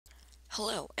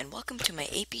Hello and welcome to my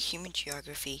AP Human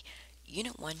Geography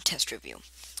Unit 1 test review.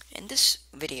 In this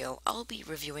video, I'll be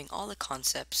reviewing all the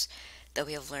concepts that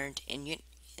we have learned in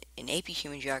AP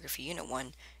Human Geography Unit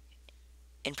 1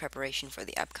 in preparation for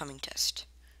the upcoming test.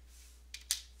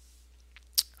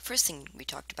 First thing we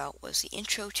talked about was the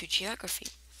intro to geography.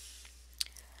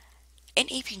 In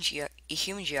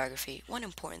Human Geography, one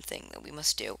important thing that we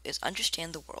must do is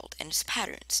understand the world and its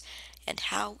patterns, and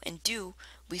how and do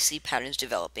we see patterns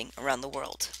developing around the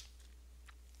world.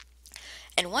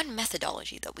 And one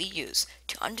methodology that we use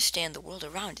to understand the world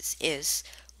around us is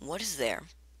what is there,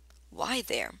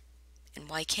 and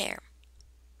why care.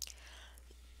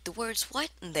 The words what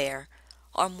and there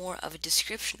are more of a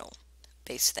descriptional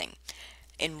based thing.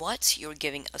 In what, you're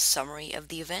giving a summary of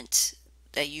the event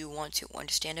that you want to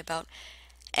understand about,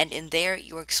 and in there,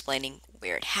 you're explaining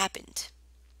where it happened.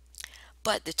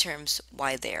 But the terms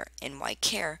why there and why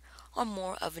care are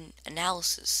more of an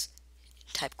analysis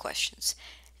type questions.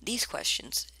 These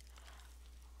questions,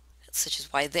 such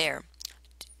as why there,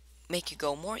 make you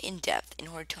go more in depth in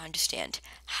order to understand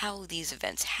how these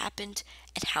events happened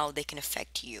and how they can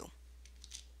affect you.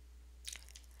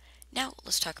 Now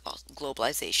let's talk about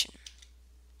globalization.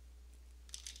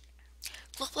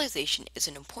 Globalization is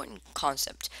an important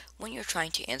concept when you're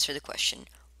trying to answer the question,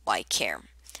 why care?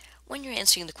 When you're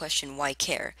answering the question, why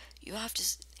care, you have to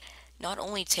not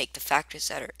only take the factors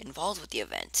that are involved with the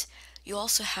event, you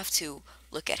also have to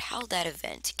look at how that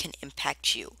event can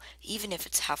impact you, even if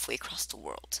it's halfway across the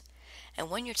world. And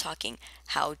when you're talking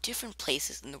how different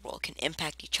places in the world can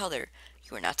impact each other,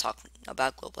 you are not talking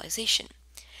about globalization.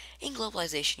 In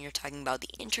globalization, you're talking about the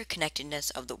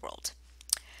interconnectedness of the world.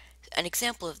 An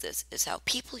example of this is how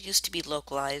people used to be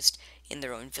localized in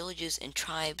their own villages and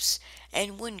tribes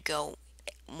and wouldn't go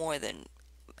more than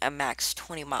a max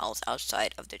 20 miles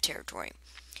outside of their territory.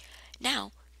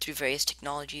 Now, through various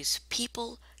technologies,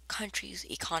 people, countries,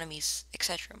 economies,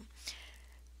 etc.,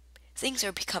 things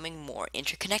are becoming more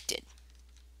interconnected.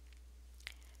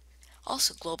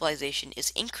 Also, globalization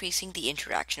is increasing the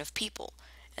interaction of people,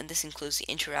 and this includes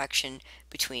the interaction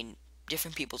between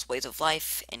different people's ways of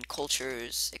life and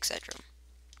cultures, etc.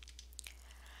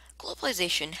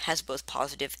 Globalization has both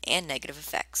positive and negative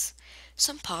effects.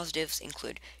 Some positives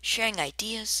include sharing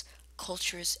ideas,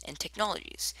 cultures, and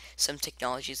technologies. Some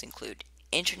technologies include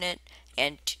internet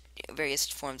and various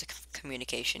forms of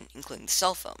communication, including the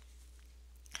cell phone.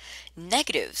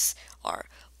 Negatives are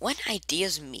when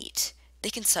ideas meet, they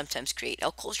can sometimes create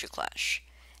a culture clash.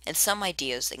 And some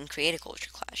ideas that can create a culture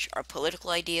clash are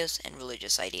political ideas and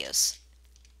religious ideas.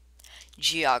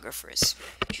 Geographers.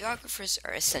 Geographers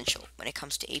are essential when it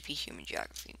comes to AP Human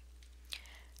Geography.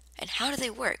 And how do they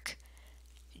work?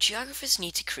 Geographers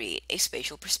need to create a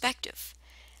spatial perspective.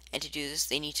 And to do this,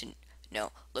 they need to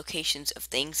know locations of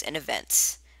things and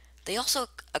events. They also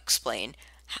explain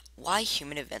why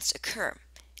human events occur,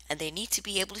 and they need to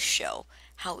be able to show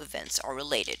how events are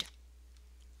related.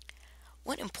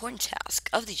 One important task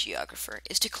of the geographer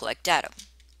is to collect data.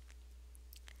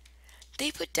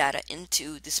 They put data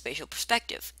into the spatial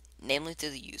perspective, namely through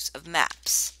the use of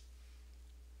maps.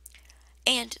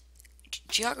 And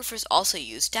geographers also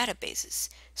use databases.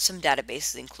 Some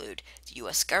databases include the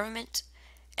US government,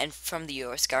 and from the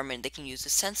US government they can use the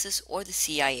census or the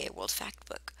CIA World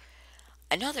Factbook.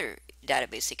 Another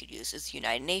database they could use is the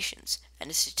United Nations, and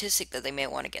a statistic that they may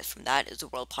want to get from that is the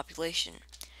world population.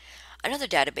 Another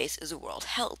database is the World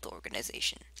Health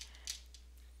Organization.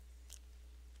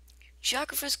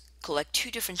 Geographers collect two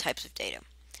different types of data,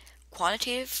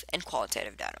 quantitative and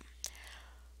qualitative data.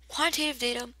 Quantitative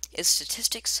data is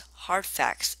statistics, hard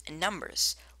facts, and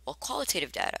numbers, while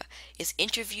qualitative data is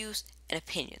interviews and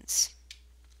opinions.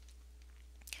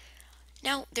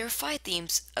 Now, there are 5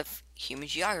 themes of human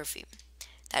geography.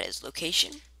 That is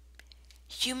location,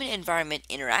 human-environment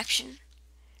interaction,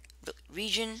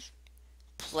 region,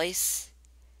 place,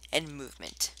 and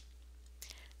movement.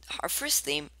 Our first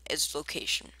theme is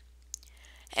location.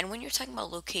 And when you're talking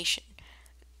about location,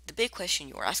 the big question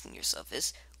you are asking yourself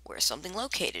is, where is something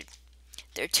located?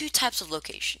 There are 2 types of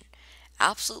location,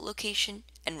 absolute location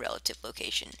and relative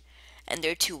location. And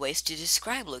there are 2 ways to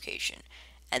describe location,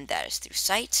 and that is through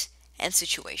site and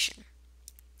situation.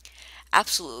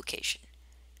 Absolute location.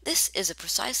 This is a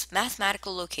precise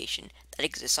mathematical location that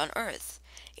exists on Earth.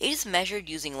 It is measured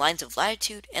using lines of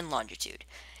latitude and longitude,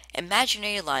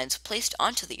 imaginary lines placed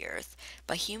onto the Earth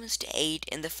by humans to aid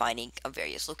in the finding of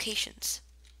various locations.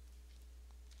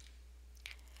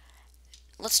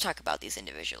 Let's talk about these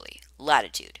individually.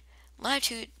 Latitude.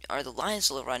 Latitude are the lines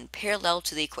that run parallel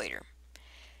to the equator.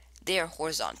 They are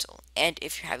horizontal, and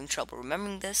if you're having trouble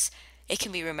remembering this, it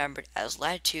can be remembered as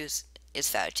latitude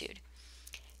is latitude.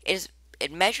 It is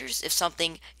it measures if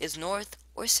something is north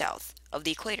or south of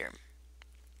the equator.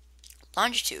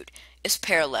 Longitude is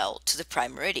parallel to the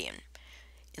prime meridian.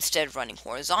 Instead of running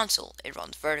horizontal, it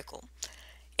runs vertical.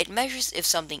 It measures if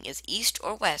something is east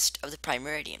or west of the prime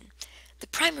meridian. The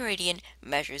prime meridian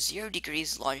measures 0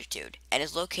 degrees longitude and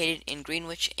is located in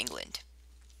Greenwich, England.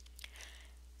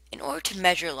 In order to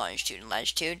measure longitude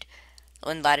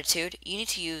and latitude, you need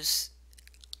to use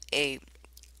a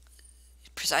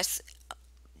precise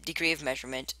degree of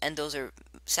measurement, and those are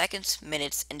seconds,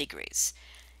 minutes, and degrees.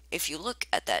 If you look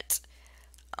at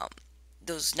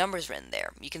those numbers written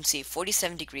there, you can see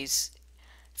 47 degrees,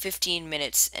 15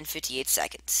 minutes, and 58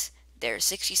 seconds. There are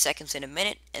 60 seconds in a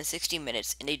minute and 60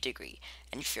 minutes in a degree,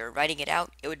 and if you're writing it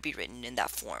out, it would be written in that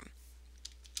form.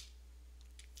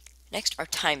 Next are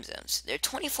time zones. There are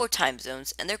 24 time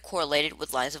zones, and they're correlated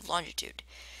with lines of longitude.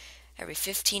 Every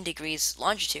 15 degrees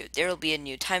longitude, there will be a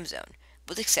new time zone,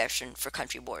 with exception for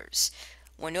country borders.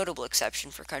 One notable exception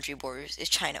for country borders is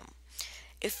China.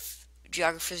 If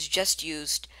geographers just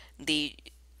used the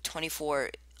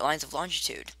 24 lines of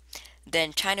longitude,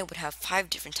 then China would have 5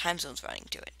 different time zones running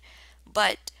to it.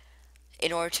 But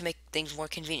in order to make things more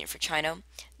convenient for China,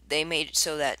 they made it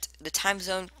so that the time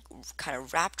zone kind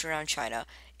of wrapped around China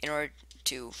in order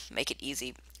to make it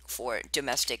easy for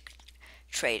domestic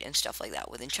trade and stuff like that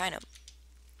within China.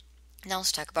 Now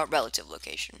let's talk about relative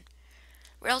location.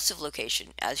 Relative location,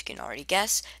 as you can already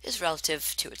guess, is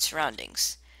relative to its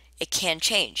surroundings. It can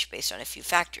change based on a few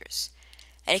factors,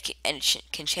 and it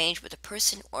can change with the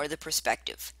person or the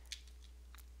perspective.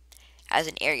 As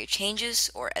an area changes,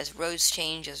 or as roads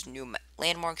change, as new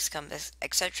landmarks come,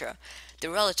 etc., the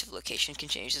relative location can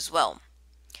change as well,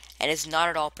 and is not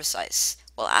at all precise,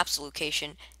 while absolute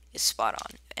location is spot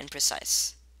on and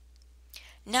precise.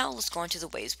 Now let's go on to the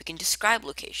ways we can describe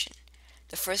location.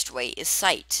 The first way is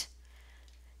site.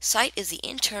 Site is the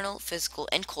internal, physical,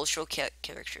 and cultural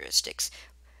characteristics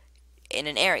in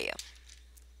an area.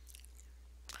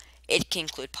 It can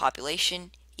include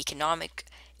population, economic,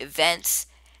 events,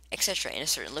 etc. in a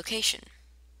certain location.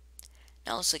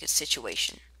 Now let's look at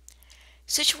situation.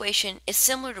 Situation is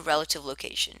similar to relative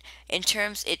location in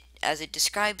terms as it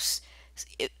describes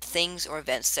things or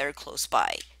events that are close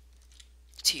by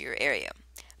to your area,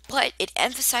 but it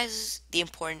emphasizes the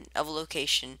importance of a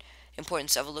location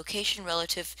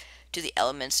relative to the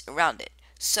elements around it.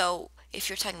 So if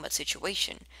you're talking about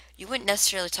situation, you wouldn't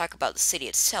necessarily talk about the city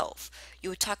itself. You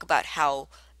would talk about how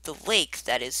the lake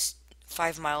that is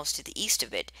 5 miles to the east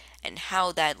of it, and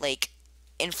how that lake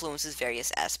influences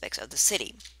various aspects of the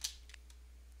city.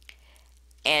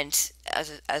 And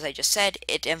as I just said,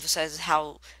 it emphasizes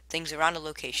how things around a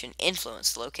location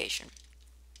influence the location.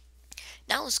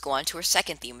 Now let's go on to our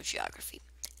second theme of geography,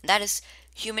 and that is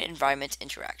human-environment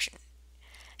interaction.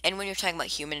 And when you're talking about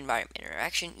human-environment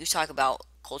interaction, you talk about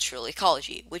cultural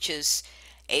ecology, which is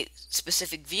a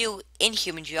specific view in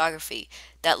human geography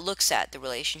that looks at the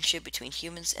relationship between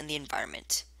humans and the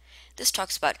environment. This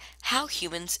talks about how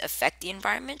humans affect the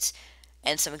environment,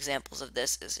 and some examples of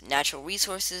this is natural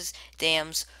resources,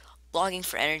 dams, logging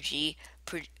for energy,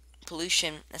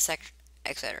 pollution,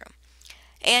 etc.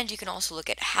 And you can also look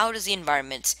at how does the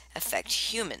environment affect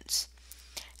humans.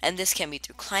 And this can be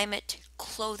through climate,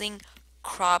 clothing,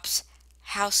 crops,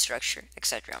 house structure,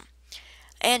 etc.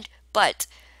 But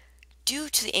due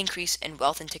to the increase in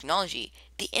wealth and technology,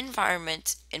 the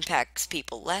environment impacts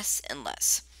people less and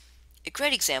less. A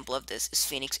great example of this is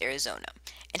Phoenix, Arizona,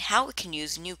 and how it can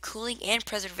use new cooling and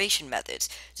preservation methods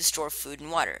to store food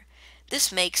and water.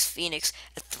 This makes Phoenix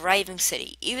a thriving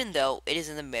city, even though it is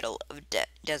in the middle of a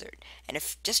desert, and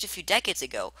if just a few decades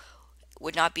ago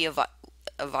would not be a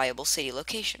viable city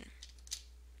location.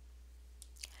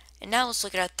 And now let's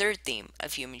look at our third theme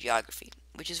of human geography,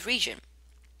 which is region.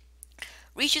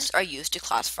 Regions are used to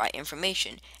classify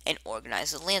information and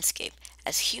organize the landscape,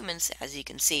 as humans, as you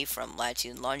can see from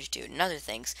latitude and longitude and other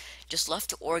things, just love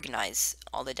to organize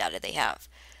all the data they have.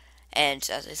 And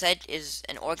as I said, it is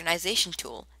an organization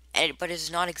tool, but it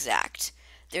is not exact.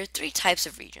 There are 3 types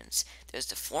of regions. There's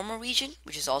the formal region,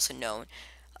 which is also known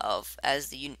as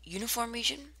the uniform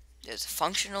region. There's a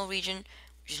functional region,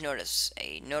 which is known as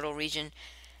a nodal region.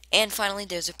 And finally,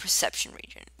 there's a perception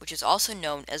region, which is also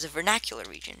known as a vernacular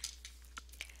region.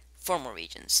 Formal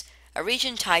regions. A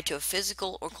region tied to a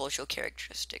physical or cultural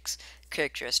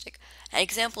characteristic. An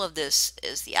example of this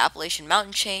is the Appalachian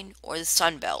mountain chain or the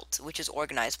Sun Belt, which is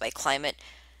organized by climate,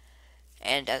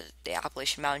 and the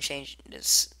Appalachian mountain chain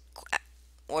is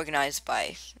organized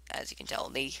by, as you can tell,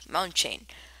 the mountain chain.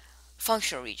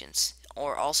 Functional regions,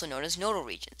 or also known as nodal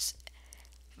regions.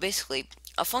 Basically,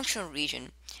 a functional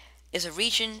region is a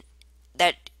region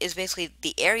that is basically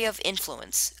the area of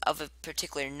influence of a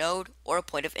particular node or a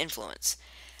point of influence.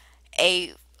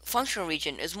 A functional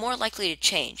region is more likely to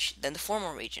change than the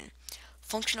formal region.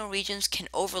 Functional regions can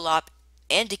overlap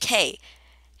and decay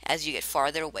as you get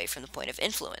farther away from the point of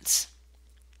influence.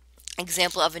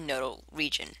 Example of a nodal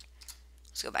region.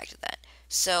 Let's go back to that.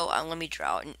 So let me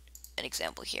draw an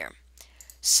example here.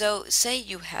 So say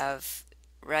you have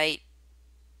right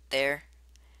there,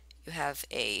 you have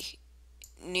a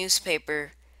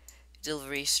newspaper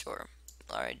delivery store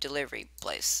or a delivery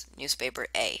place, newspaper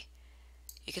A.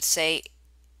 You could say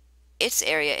its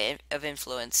area of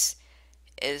influence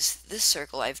is this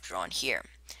circle I've drawn here.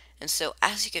 And so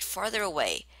as you get farther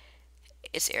away,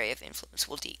 its area of influence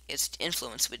its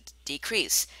influence would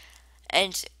decrease.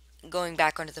 And going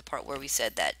back onto the part where we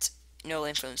said that nodal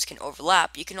influence can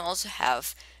overlap, you can also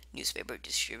have newspaper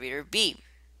distributor B.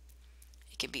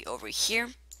 It can be over here,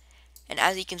 and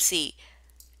as you can see,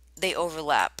 they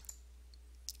overlap.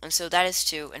 And so that is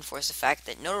to enforce the fact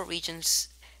that nodal regions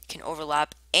can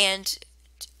overlap, and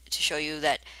to show you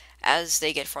that as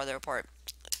they get farther apart,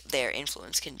 their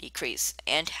influence can decrease,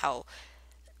 and how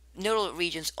nodal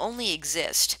regions only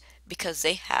exist because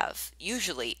they have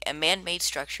usually a man-made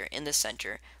structure in the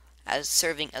center as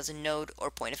serving as a node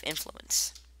or point of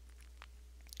influence.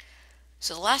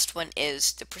 So the last one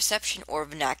is the perception or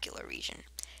vernacular region.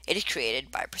 It is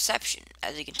created by perception,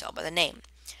 as you can tell by the name.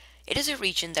 It is a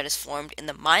region that is formed in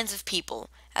the minds of people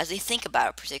as they think about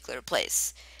a particular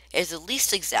place. It is the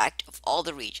least exact of all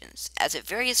the regions, as it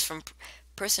varies from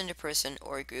person to person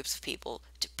or groups of people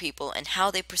to people and how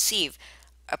they perceive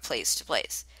a place to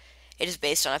place. It is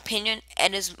based on opinion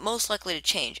and is most likely to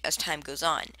change as time goes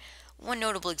on. One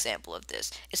notable example of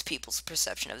this is people's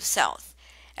perception of the South.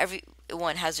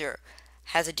 Everyone has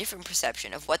a different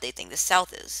perception of what they think the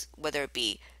South is, whether it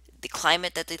be the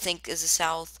climate that they think is the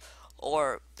South,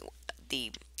 or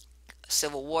the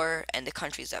Civil War and the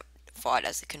countries that fought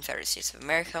as the Confederate States of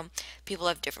America. People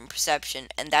have different perception,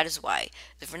 and that is why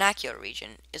the vernacular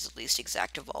region is the least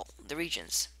exact of all the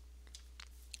regions.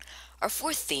 Our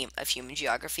fourth theme of human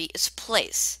geography is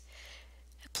place.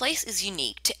 Place is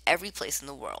unique to every place in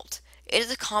the world. It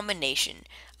is a combination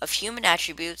of human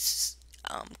attributes,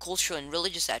 cultural and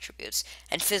religious attributes,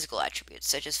 and physical attributes,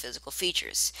 such as physical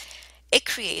features. It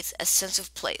creates a sense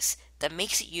of place that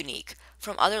makes it unique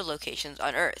from other locations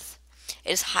on Earth.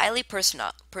 It is highly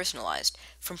personalized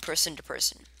from person to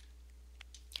person.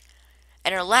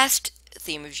 And our last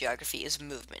theme of geography is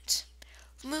movement.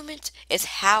 Movement is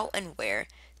how and where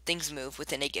things move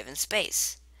within a given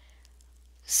space.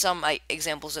 Some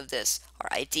examples of this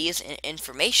are ideas and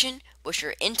information, which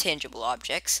are intangible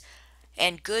objects,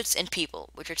 and goods and people,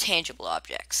 which are tangible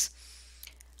objects.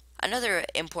 Another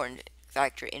important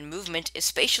factor in movement is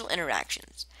spatial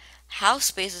interactions, how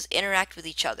spaces interact with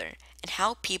each other, and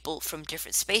how people from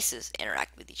different spaces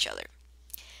interact with each other.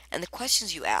 And the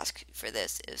questions you ask for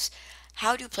this is,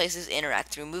 how do places interact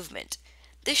through movement?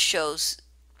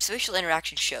 Spatial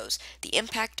interaction shows the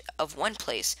impact of one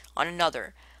place on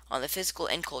another on the physical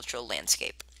and cultural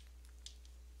landscape.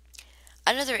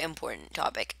 Another important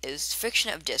topic is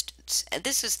friction of distance, and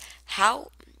this is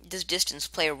how does distance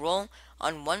play a role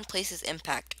on one place's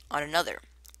impact on another.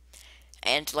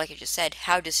 And like I just said,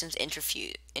 how distance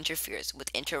interferes with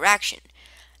interaction.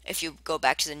 If you go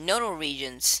back to the nodal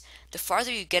regions, the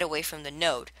farther you get away from the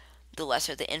node, the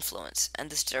lesser the influence, and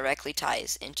this directly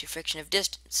ties into friction of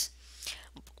distance.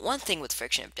 One thing with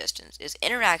friction of distance is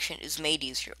interaction is made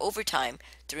easier over time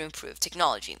through improved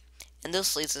technology. And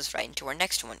this leads us right into our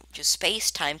next one, which is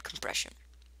space-time compression.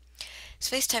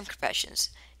 Space-time compression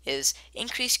is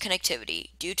increased connectivity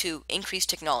due to increased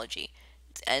technology,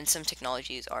 and some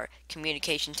technologies are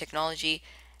communication technology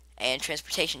and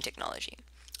transportation technology.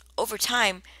 Over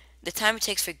time, the time it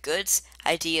takes for goods,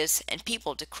 ideas, and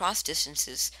people to cross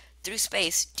distances through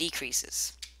space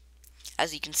decreases.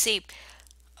 As you can see,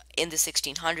 in the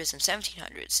 1600s and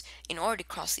 1700s, in order to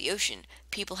cross the ocean,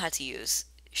 people had to use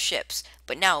ships.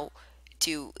 But now,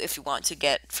 if you want to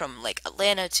get from like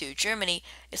Atlanta to Germany,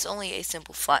 it's only a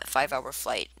simple 5-hour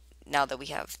flight now that we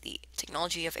have the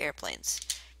technology of airplanes.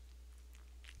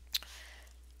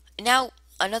 Now,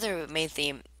 another main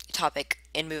theme topic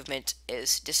in movement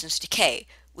is distance decay,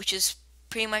 which is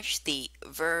pretty much the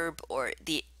verb or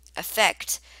the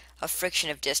effect of friction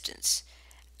of distance.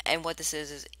 And what this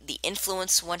is the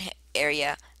influence one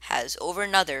area has over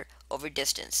another over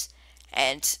distance.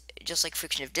 And just like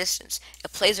friction of distance,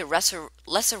 it plays a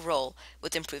lesser role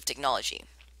with improved technology.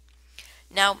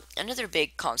 Now, another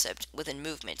big concept within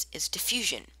movement is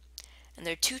diffusion. And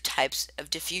there are two types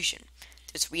of diffusion.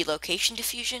 There's relocation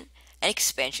diffusion and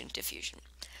expansion diffusion.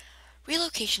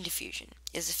 Relocation diffusion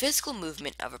is the physical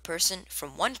movement of a person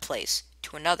from one place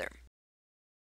to another.